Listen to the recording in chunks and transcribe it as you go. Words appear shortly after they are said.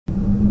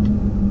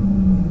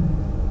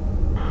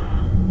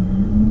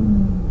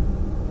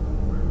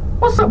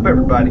What's up,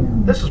 everybody?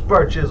 This is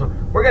Bert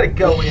Chisholm. We're gonna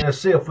go in and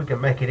see if we can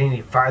make it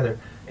any farther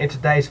in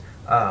today's.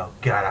 Oh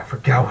God, I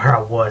forgot where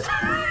I was.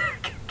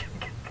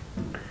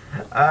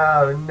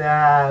 Oh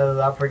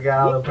no, I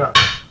forgot all about.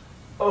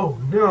 Oh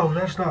no,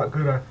 that's not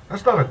good.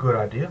 That's not a good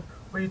idea.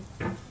 What are you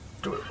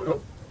doing?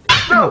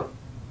 No.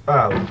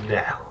 Oh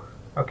no.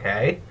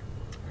 Okay.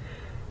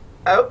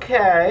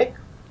 Okay.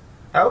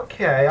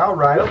 Okay. All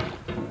right.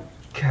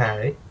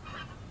 Okay.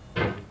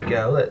 There we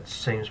go. That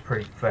seems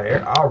pretty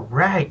fair. All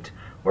right.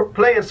 We're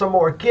playing some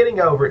more Getting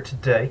Over It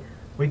today.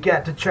 We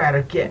got to try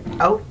to get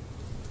over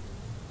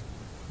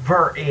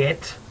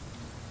it.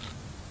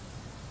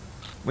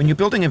 When you're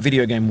building a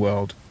video game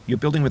world, you're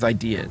building with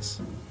ideas.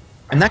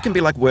 And that can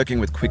be like working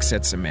with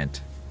quickset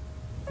cement.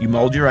 You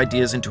mold your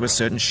ideas into a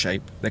certain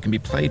shape that can be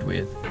played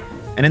with.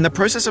 And in the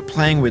process of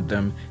playing with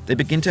them, they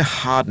begin to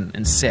harden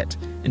and set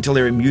until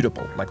they're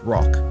immutable, like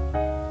rock.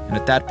 And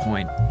at that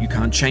point, you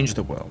can't change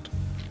the world.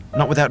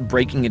 Not without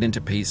breaking it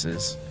into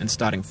pieces and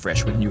starting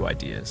fresh with new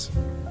ideas.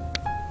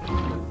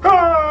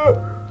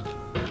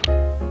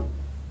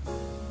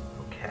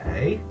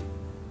 Okay.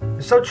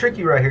 It's so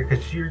tricky right here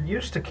because you're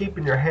used to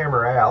keeping your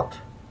hammer out.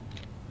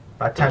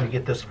 By the time you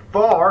get this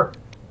far,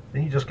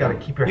 then you just got to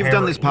keep your hammer You've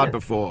done this part in.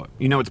 before.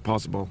 You know it's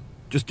possible.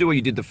 Just do what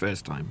you did the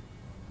first time.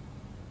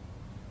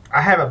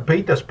 I haven't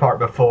beat this part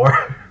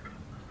before.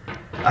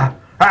 Oh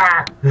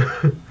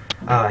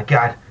my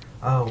god.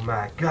 Oh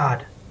my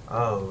god.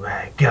 Oh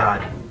my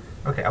god.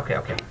 Okay, okay,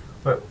 okay.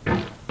 But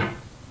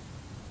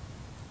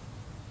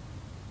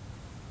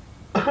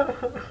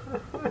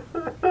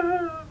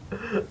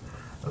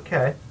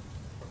okay.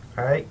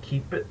 Alright,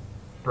 keep it.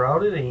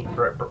 Brought it in.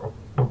 Don't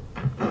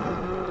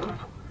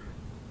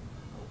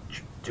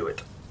you do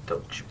it.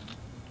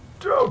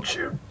 Don't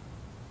you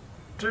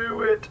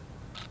do it.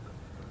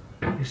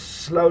 He's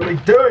slowly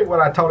doing what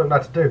I told him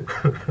not to do.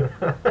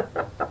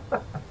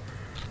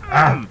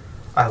 Oh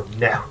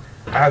no.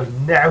 Oh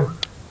no.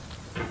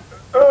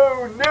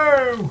 Oh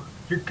no!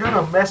 You're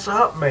gonna mess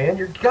up, man.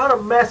 You're gonna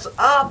mess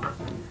up!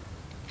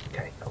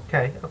 Okay,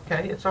 okay,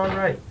 okay. It's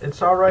alright.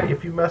 It's alright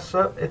if you mess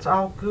up. It's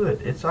all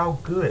good. It's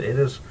all good. It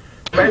is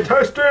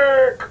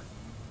fantastic!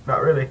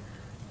 Not really.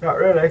 Not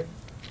really.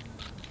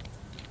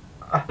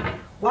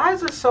 Why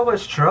is it so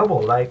much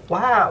trouble? Like,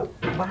 why?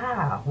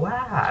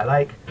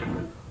 Like,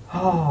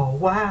 oh,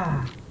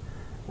 why?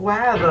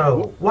 Why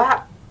though?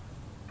 Why?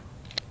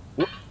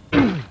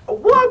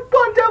 What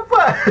the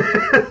fuck?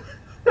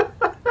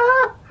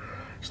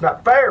 It's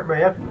not fair,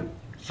 man.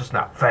 It's just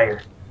not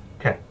fair.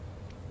 Okay.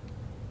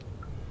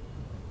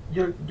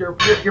 You're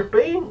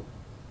being.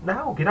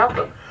 No, get off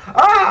the.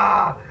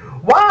 Ah!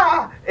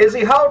 Why is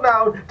he holding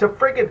on to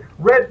freaking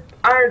red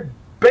iron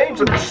beams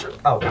and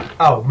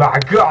oh my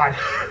god.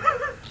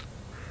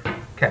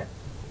 Okay.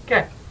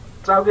 Okay.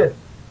 It's all good.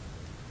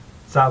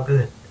 It's all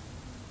good.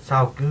 It's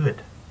all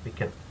good. We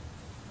can.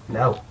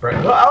 No.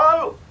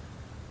 Oh!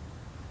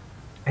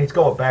 He's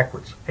going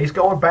backwards. He's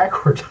going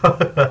backwards.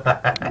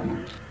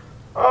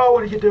 Oh,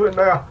 what are you doing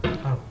now?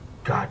 Oh,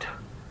 God.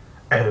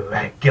 Oh,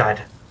 my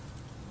God.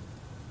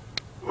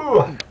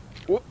 Ooh.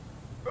 Oh,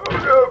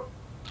 no.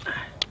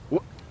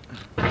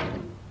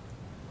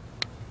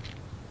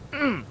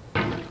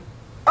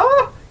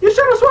 Oh, you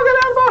should have swung it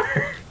out more.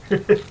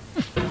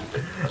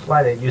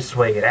 Why didn't you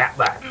swing it out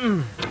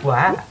more?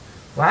 Why?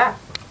 Why?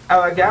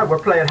 Oh, my God, we're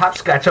playing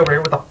hopscotch over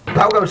here with a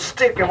pogo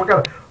stick, and we're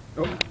going to...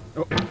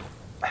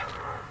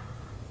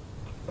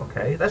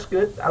 Okay, that's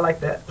good. I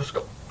like that. Just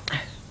go.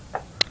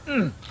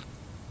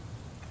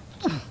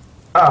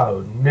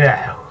 Oh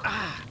no!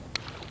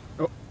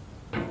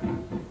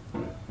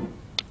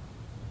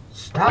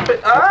 Stop it!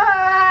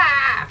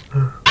 Ah!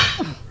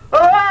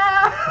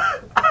 Ah!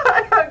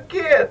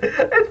 Again!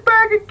 It's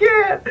back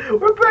again!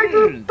 We're back to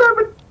the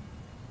stupid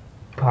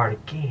part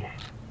again.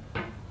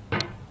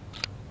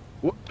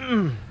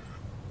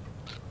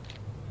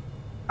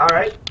 All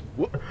right.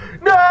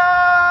 No!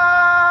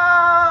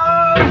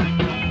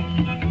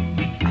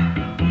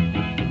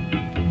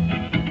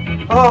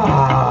 Ah,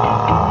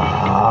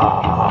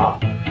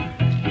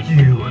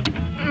 you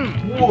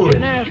would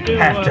have to.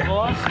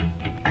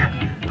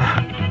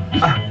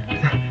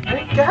 There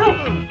you go.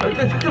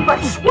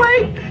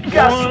 Swing. You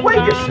gotta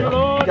swing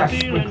yourself. You gotta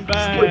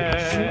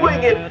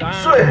swing it.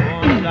 Swing.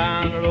 Going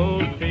down the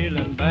road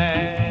feeling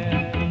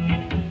bad.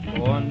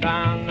 Going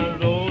down the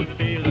road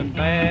feeling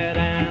bad,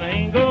 and I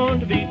ain't going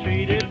to be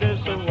treated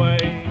this way.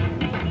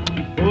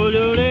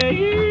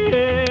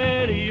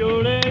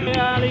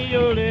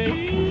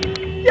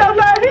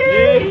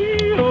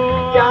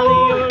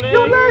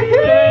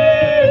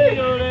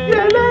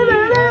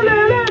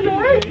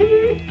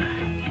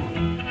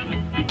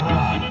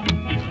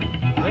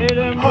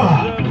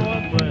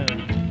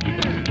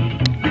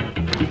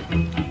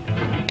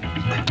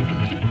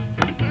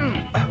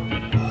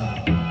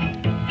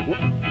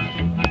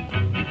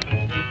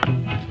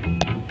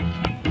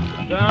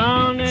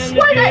 Down in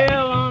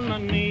jail on my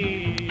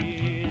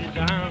knees,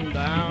 I'm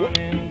down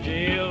in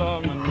jail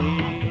on my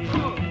knees,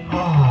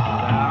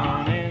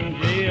 down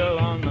in jail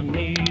on my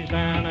knees,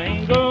 and I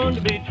ain't going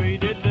to be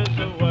treated this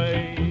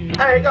way.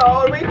 ain't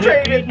gonna be They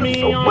treated feed me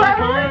this on way.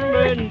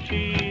 cornbread and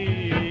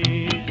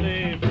cheese.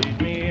 They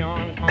feed me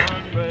on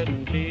cornbread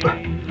and cheese. Oh,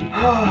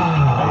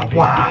 They feed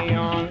wow. me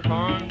on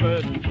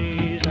cornbread and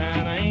cheese,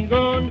 and I ain't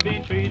gonna be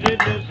treated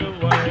this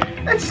way.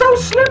 It's so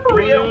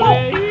slippery, it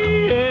won't.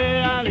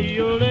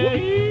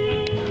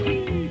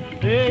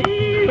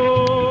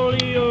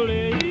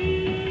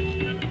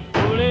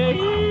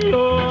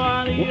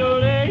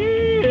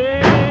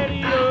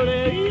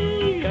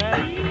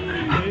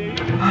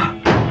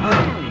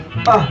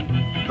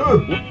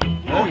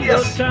 Oh,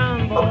 yes.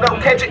 Oh, no,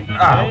 catch it.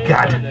 Oh,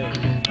 God.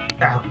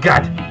 Oh,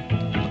 God.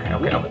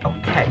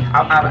 Okay.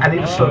 I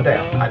need to slow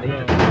down. I need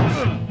to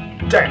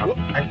slow down.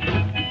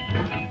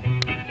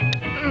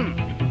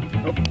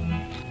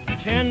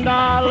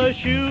 $10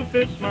 shoe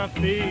fits my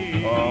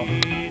feet. A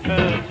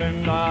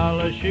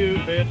 $10 shoe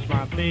fits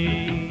my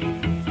feet.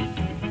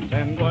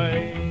 10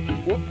 way.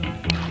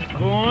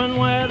 Going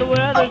where the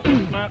weather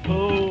suits my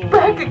clothes.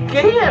 Back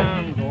again.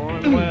 I'm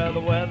going where the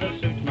weather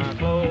suits my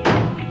clothes.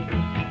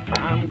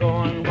 I'm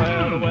going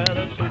where the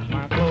weather suits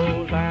my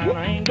clothes, and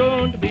I ain't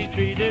going to be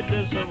treated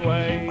this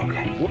way.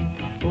 Okay.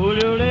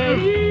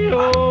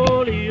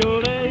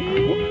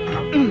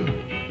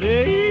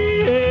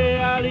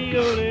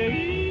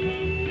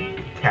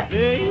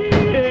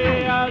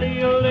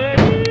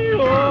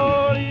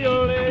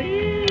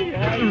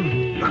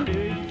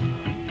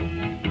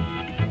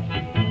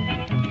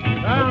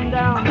 Calm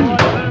down, boy,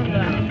 calm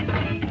down.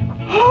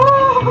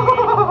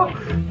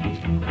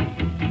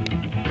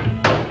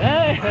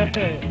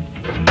 Hey.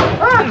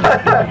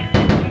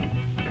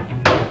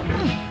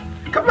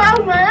 Come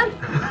on, man!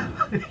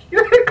 You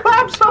need to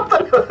climb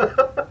something!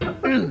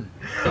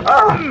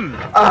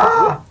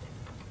 Oh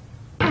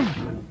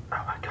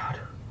my God.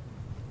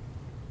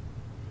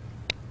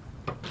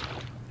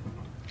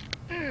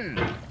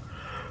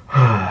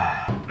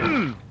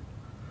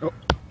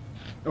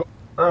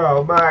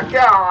 Oh my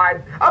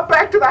God! I'm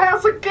back to the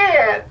house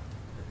again!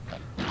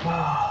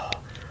 Oh,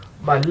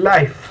 my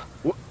life.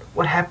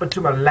 What happened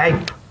to my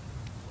life?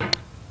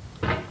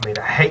 I mean,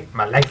 I hate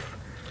my life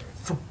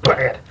so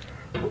bad.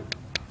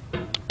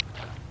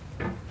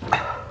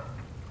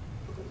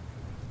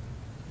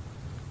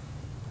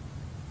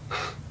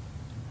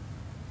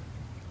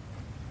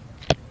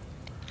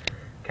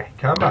 Okay,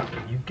 come on.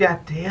 You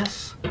got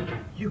this.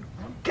 You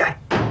got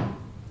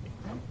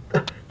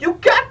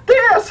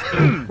this.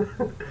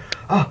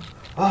 Oh,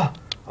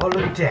 look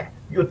at that.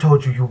 You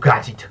told you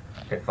got it.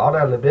 Okay, fall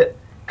down a little bit.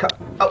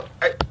 Oh,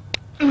 hey.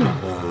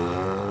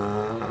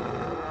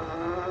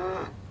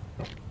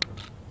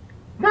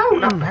 No,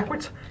 not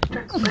backwards. He's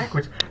trying to go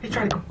backwards. He's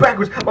trying to go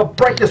backwards. I'm gonna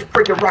break this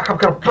freaking rock. I'm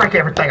gonna break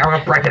everything. I'm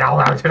gonna break it all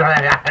out.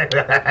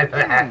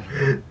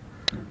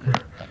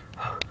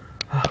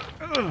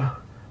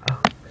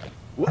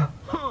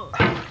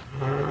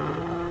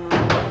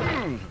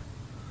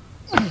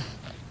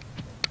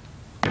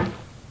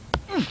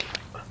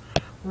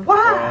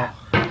 Why?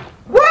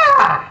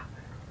 Why?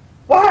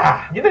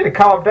 Why? You need to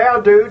calm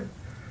down, dude.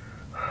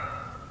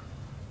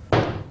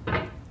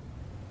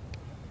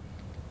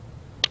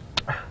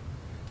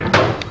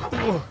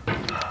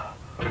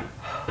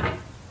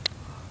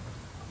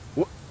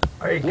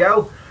 There you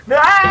go. No!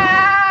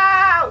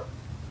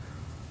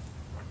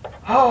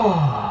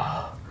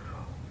 Oh.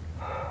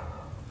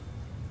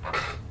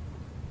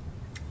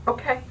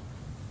 Okay.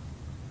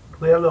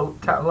 We have a little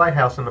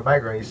lighthouse in the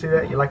background. You see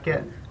that? You like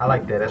that? I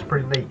like that. That's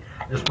pretty neat.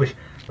 I just wish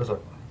there was a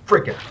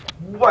freaking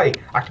way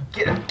I could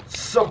get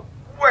somewhere.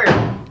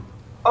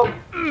 Oh,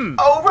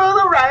 over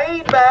the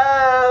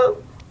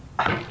rainbow.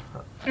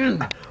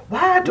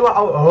 Why do I?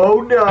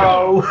 Oh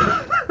no!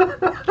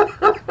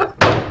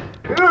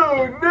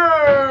 Oh no!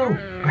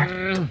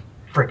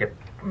 Freaking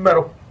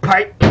metal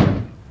pipe.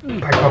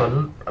 Pipe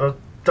on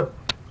the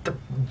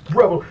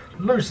rubble,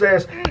 loose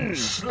ass,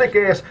 slick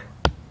ass.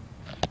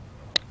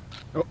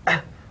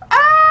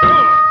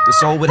 The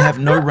soul would have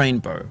no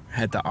rainbow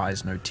had the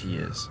eyes no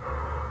tears.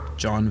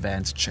 John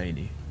Vance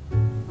Cheney.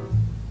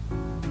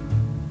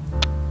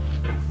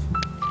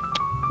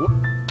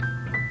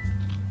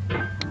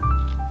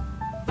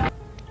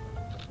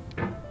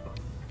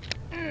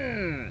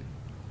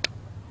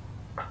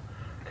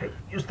 Okay,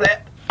 use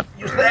that.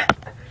 Use that.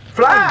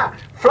 Fly!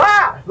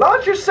 Fly!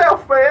 Launch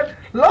yourself, man!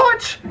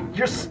 Launch!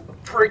 You're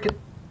freaking...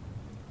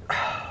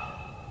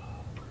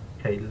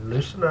 Okay,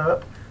 loosen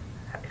up.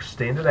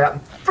 Extend it out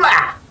and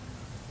fly!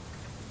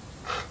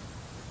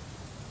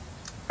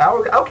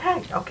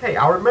 Okay,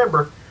 I'll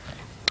remember.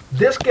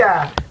 This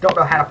guy don't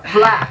know how to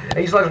fly.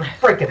 He's like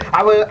freaking.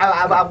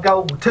 I'll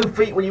go 2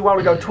 feet when you want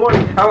to go 20.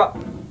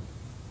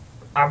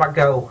 I'm gonna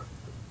go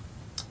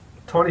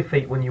 20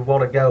 feet when you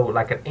want to go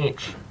like an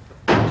inch.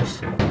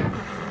 Just.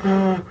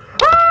 Oh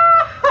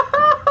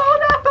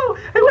no!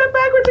 He went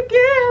backwards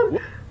again.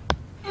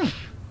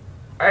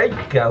 There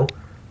you go.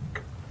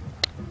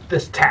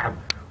 This time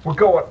we're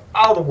going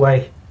all the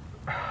way.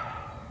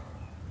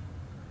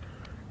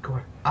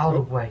 Going all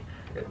the way.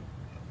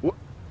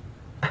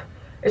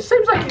 It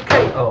seems like you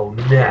can't. Oh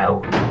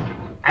no!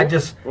 I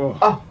just.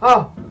 Oh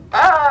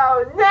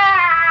no!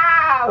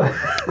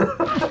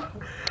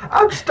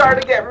 I'm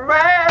starting to get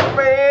mad,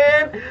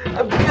 man.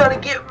 I'm gonna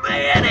get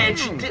mad at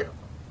you.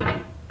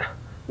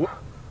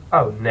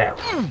 Oh, no.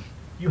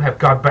 You have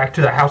gone back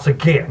to the house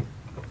again.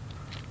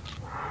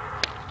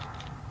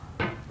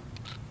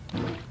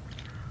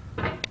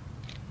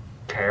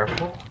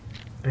 Careful.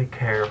 Be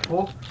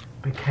careful.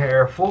 Be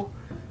careful.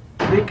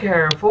 Be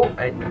careful.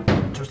 And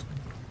just...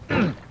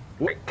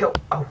 go.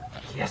 Oh,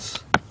 yes.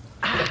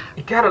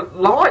 You gotta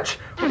launch.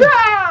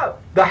 No!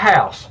 The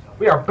house.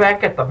 We are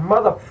back at the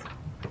mother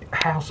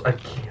house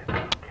again.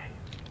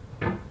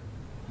 Okay.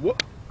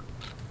 What?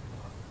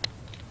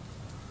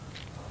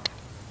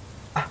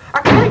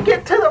 I can't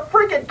get to the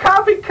freaking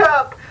coffee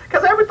cup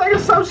because everything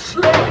is so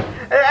slick.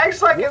 It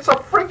acts like it's a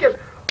freaking...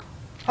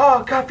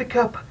 Oh, coffee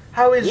cup.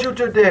 How is you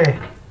today?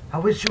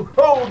 How is you?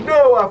 Oh,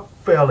 no, I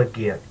fell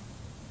again.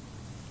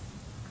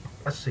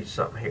 Let's see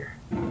something here.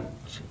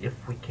 Let's see if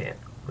we can.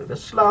 Move it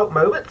slow.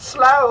 Move it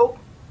slow.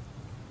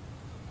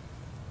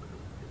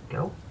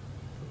 Go.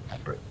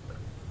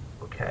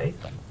 Okay.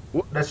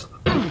 Let's...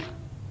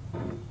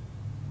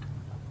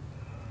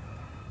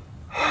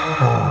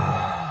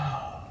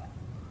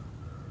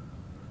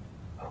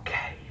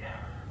 Okay.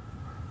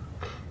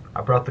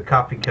 I brought the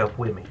coffee cup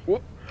with me.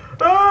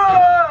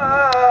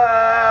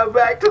 Ah,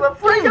 back to the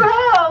freaking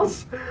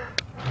house!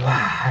 Why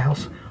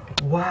house?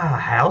 Why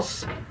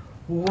house?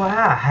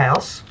 Why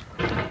house?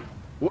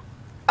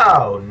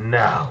 Oh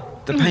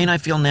no. The pain I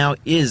feel now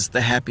is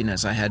the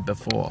happiness I had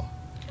before.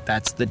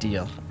 That's the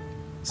deal.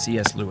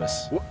 C.S.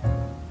 Lewis.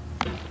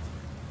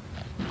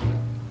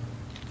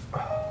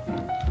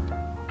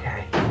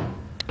 Okay.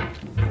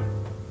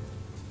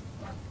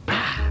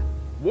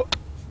 What?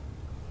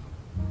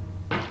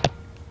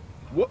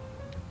 What?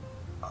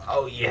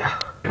 Oh yeah.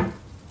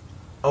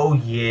 Oh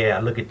yeah,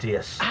 look at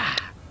this.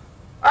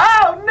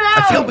 Oh no!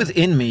 I feel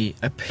within me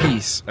a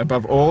peace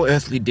above all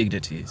earthly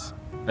dignities,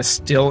 a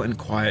still and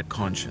quiet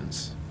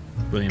conscience.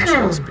 William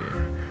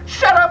Shakespeare.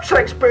 Shut up,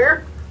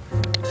 Shakespeare!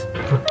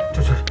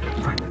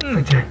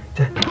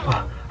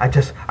 I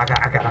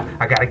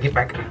gotta get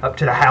back up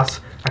to the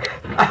house.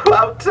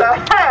 Up to the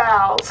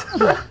house!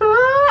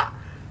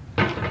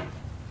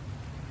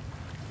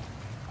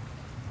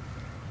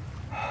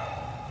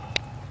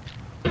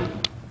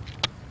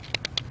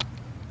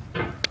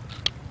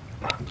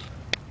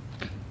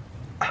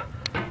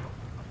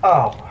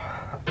 Oh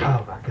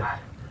my God.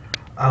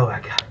 Oh my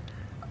God.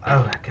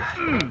 Oh my God.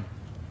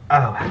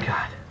 Oh my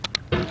God.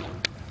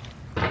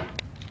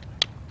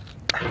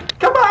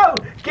 Come on!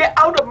 Get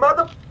out of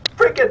mother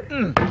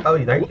freaking... Oh,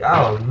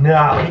 oh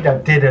no, he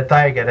done did a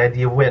thing and then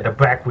you went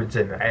backwards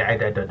and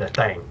the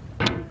thing.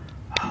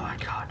 Oh my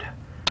God.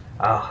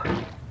 Oh.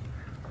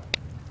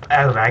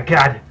 Oh my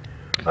God.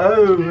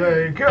 Oh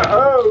my God.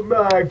 Oh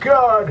my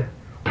God.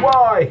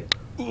 Why?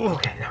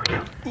 Okay, there we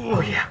go.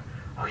 Oh yeah.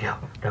 Oh yeah.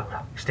 No,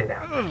 stay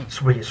down.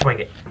 Swing it, swing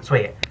it,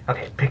 swing it.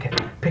 Okay, pick it,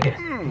 pick it.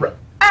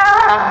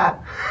 Ah!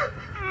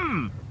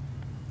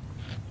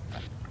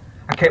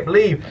 I can't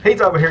believe he's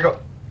over here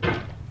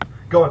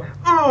going,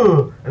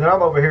 ooh, and then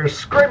I'm over here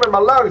screaming my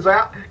lungs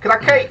out because I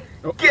can't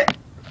get.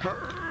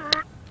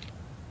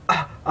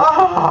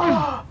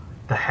 Oh,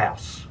 the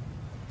house.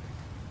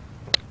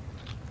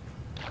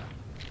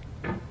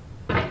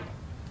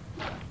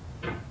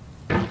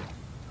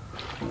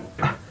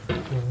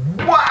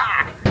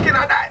 Why can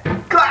I not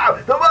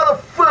climb the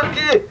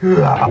motherfucking?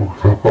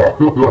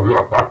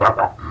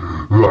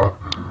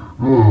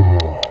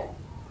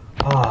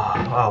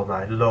 Oh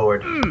my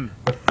Lord.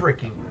 The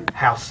freaking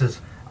house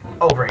is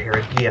over here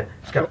again.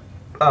 It's got...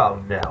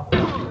 Oh no.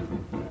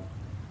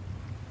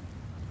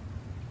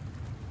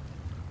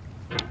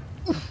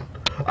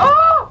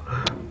 Oh!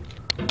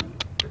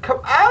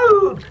 Come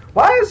out!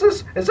 Why is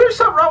this... Is there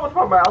something wrong with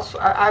my mouse?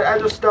 I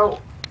just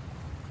don't...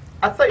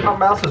 I think my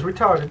mouse is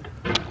retarded.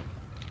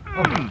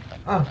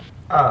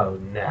 Oh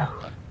no.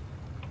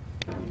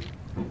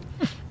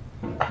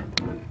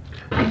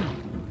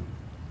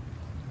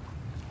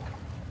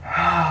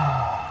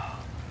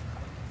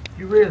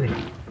 You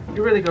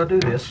really gonna do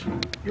this?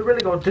 You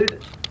really gonna do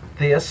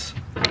this?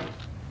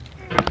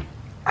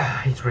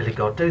 He's really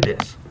gonna do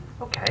this.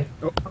 Okay.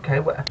 Okay.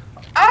 Well.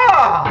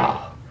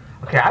 Oh!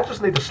 Okay. I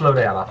just need to slow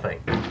down. I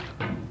think.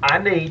 I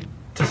need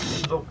to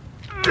slow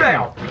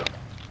down.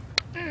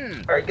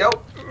 There you go.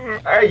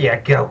 There you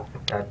go.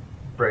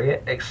 Bring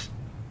it.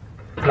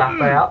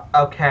 Flop out.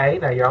 Okay.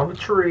 Now you're on the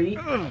tree.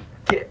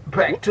 Get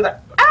back to the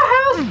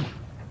house.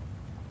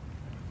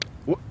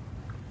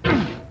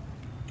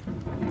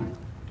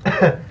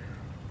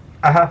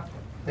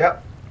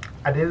 Yep.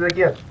 I did it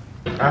again.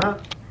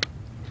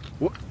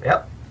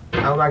 Yep.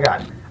 Oh my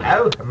God.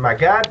 Oh my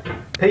God.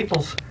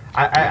 Peoples.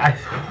 Hey,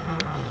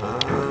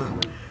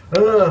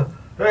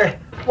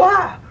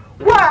 why?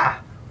 Why?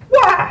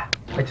 Why?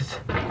 I just.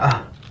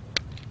 I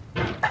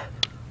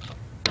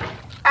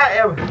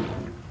am.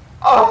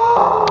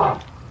 Oh.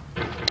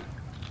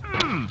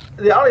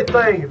 The only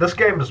thing this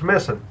game is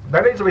missing,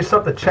 there needs to be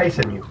something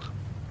chasing you.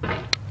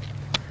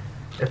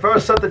 If there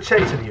was something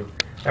chasing you,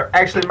 it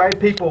actually made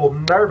people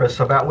nervous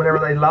about whenever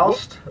they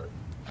lost.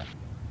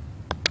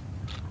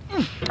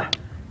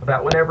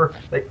 about whenever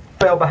they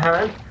fell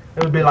behind.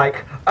 It would be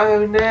like,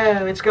 oh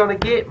no, it's gonna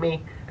get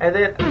me, and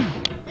then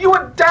you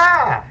would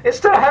die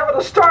instead of having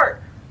to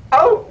start.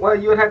 Oh, well,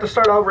 you would have to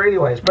start over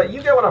anyways. But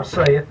you get what I'm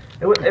saying.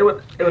 It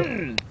would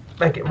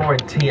make it more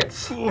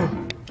intense.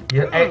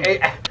 Yeah.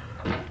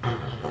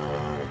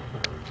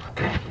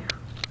 Okay.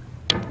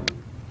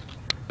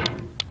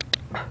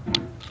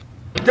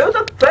 Do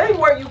the thing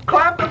where you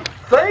climb the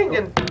thing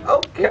and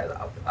okay.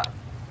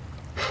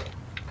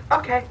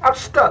 Okay, I'm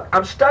stuck.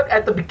 I'm stuck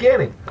at the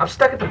beginning. I'm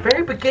stuck at the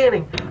very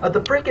beginning of the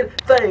freaking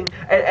thing,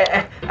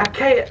 and I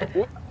can't.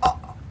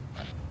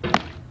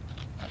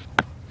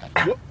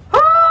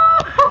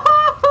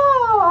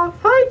 Oh,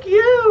 thank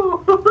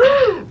you.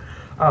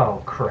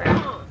 Oh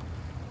crap!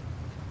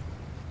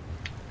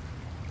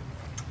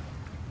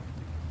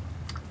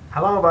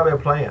 How long have I been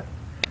playing?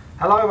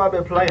 How long have I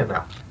been playing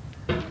now?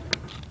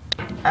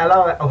 How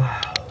long? Oh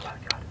my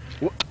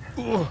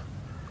god!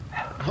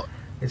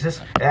 Is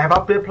this? Have I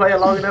been playing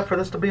long enough for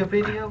this to be a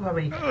video? I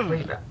mean,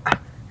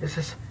 is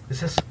this?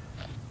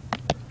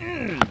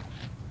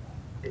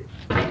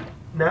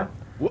 No.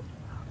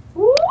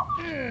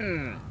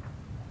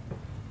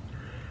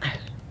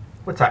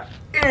 What's that?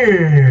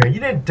 You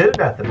didn't do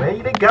nothing, man.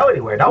 You didn't go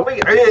anywhere. Don't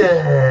be.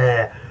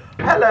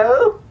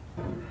 Hello.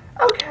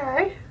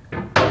 Okay.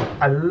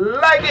 I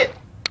like it.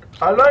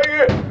 I like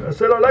it. I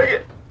said I like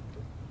it.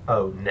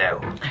 Oh no.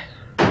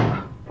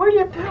 What are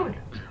you doing?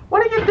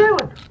 What are you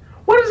doing?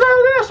 What is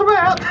all this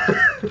about?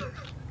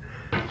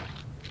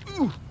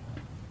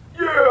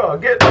 Yeah,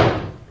 get.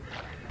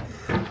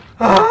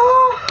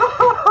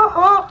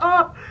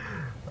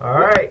 All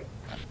right.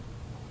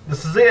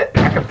 This is it.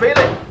 I can feel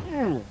it.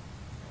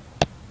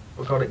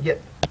 We're gonna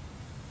get.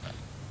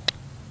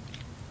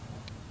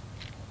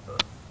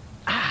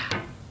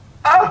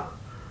 Oh.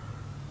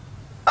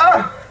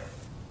 Oh.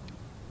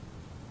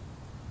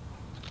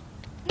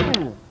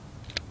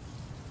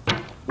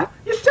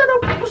 You said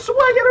I'm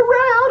swinging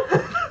around.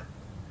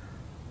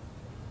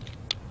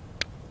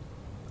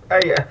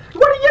 Hey,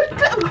 what are you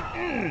doing?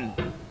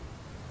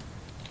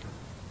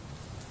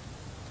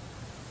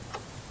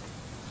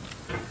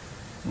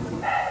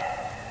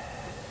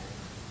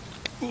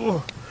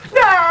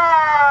 No!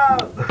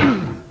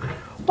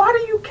 Why do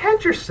you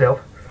catch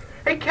yourself?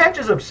 He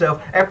catches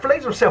himself and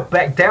flings himself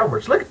back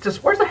downwards. Look at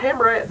this. Where's the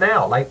hammer at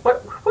now? Like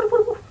what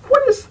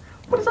is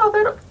all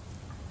that?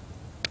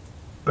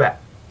 Back.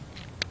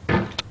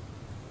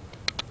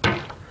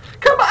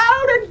 Come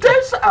on and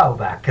do so. Oh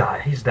my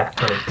God, he's not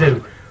gonna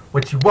do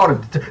what you want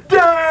him to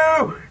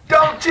do.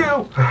 Don't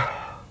you?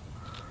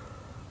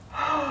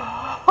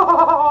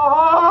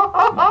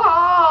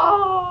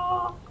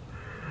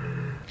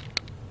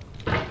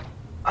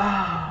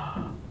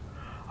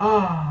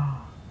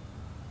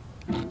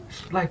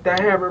 It's like the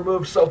hammer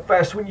moves so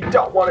fast when you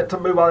don't want it to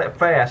move all that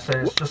fast,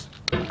 and it's just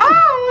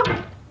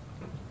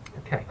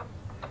Okay,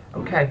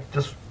 okay,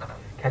 just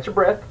catch your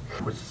breath.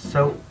 It was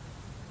so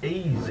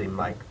easy,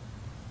 Mike.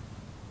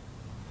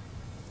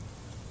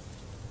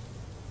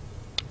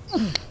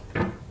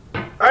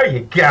 There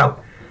you go.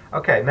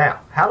 Okay,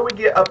 now how do we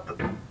get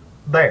up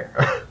there?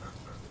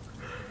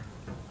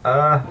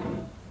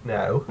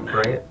 No,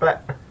 bring it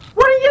back.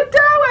 What are you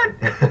doing?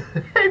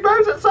 He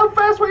moves it so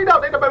fast when you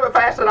don't need to move it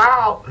fast at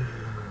all.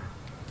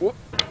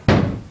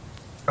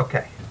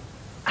 Okay.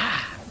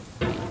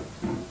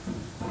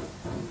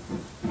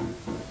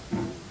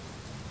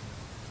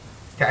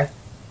 Okay.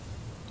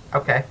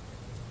 Okay.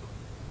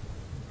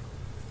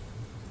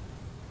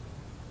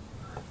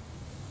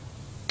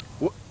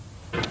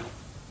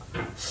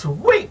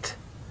 Sweet!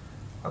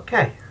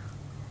 Okay.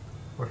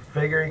 We're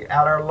figuring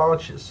out our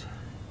launches.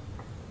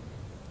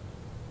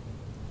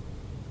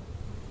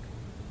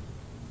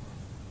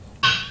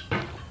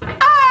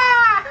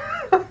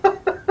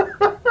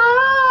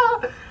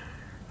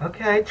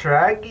 Okay,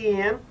 try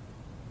again.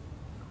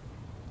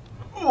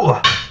 Ooh.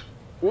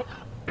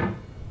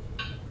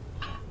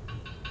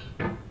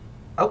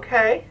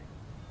 Okay.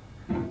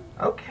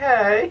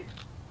 Okay.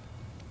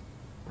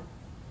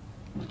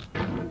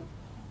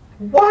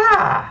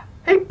 Why?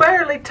 He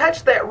barely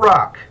touched that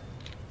rock.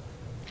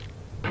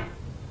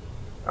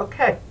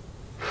 Okay.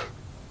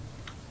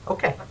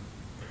 Okay.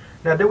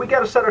 Now, do we got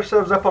to set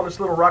ourselves up on this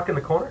little rock in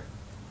the corner?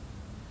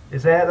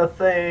 Is that a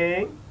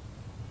thing?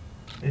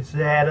 Is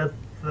that a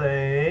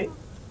thing?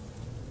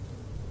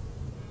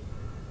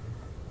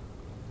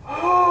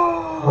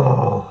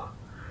 Oh,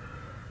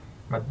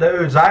 my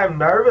dudes, I am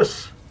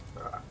nervous.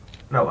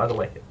 No, other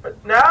way.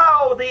 But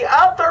no, the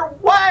other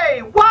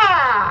way.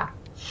 Why?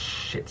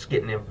 Shit's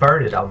getting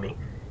inverted on me.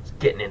 It's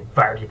getting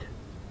inverted.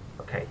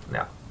 Okay,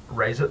 now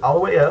raise it all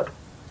the way up.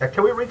 Now,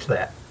 can we reach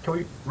that? Can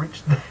we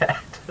reach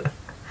that?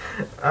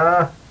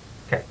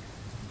 Okay.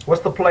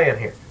 What's the plan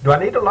here? Do I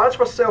need to launch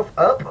myself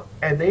up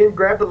and then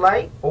grab the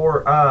light,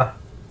 or I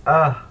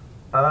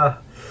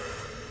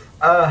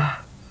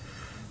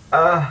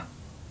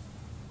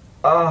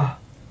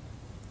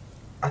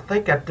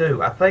think I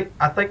do. I think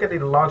I need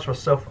to launch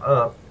myself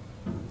up.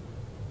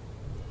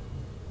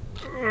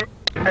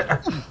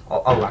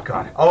 Oh my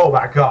God! Oh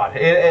my God!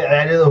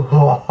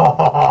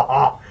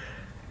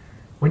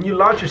 when you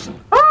launch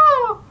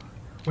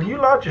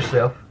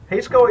yourself,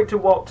 he's going to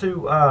want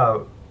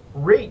to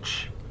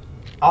reach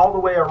all the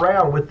way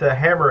around with the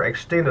hammer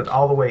extended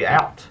all the way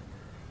out.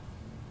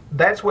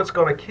 That's what's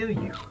going to kill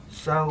you.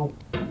 So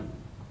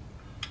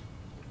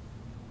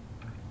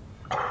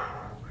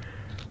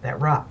that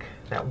rock,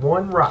 that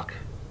one rock.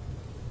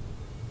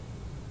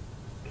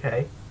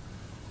 Okay.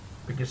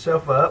 Pick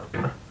yourself up.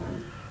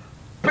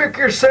 Pick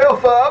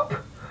yourself up.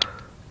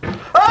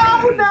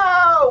 Oh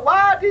no!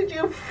 Why did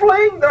you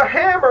fling the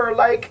hammer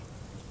like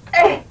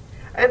eh?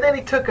 And then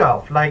he took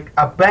off like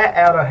a bat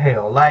out of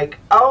hell. Like,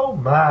 oh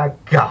my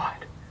God.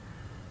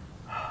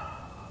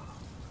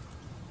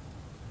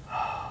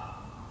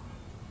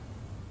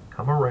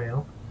 Come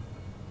around.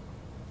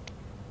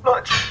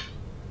 Much.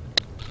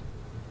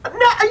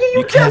 No,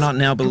 You cannot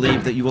now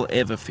believe that you will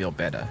ever feel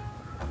better.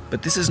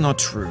 But this is not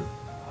true.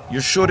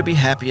 You're sure to be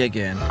happy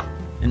again.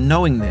 And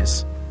knowing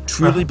this,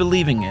 truly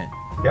believing it,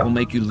 will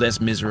make you less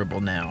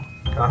miserable now.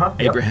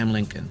 Abraham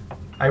Lincoln.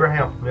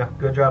 Abraham, yeah,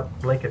 good job,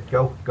 Lincoln.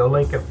 Go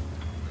Lincoln.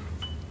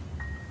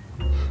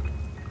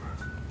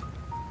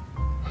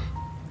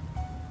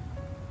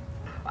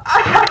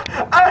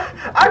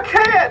 I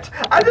can't.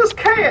 I just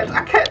can't.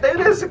 I can't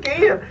do this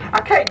again.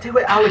 I can't do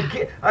it all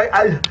again.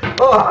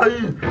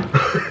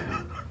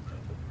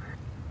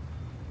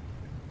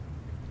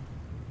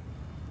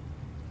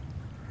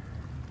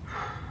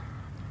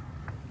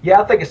 Yeah,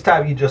 I think it's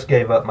time you just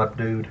gave up, my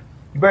dude.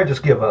 You better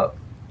just give up.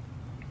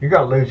 You're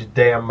gonna lose your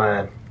damn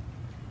mind.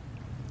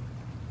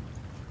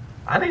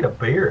 I need a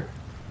beer.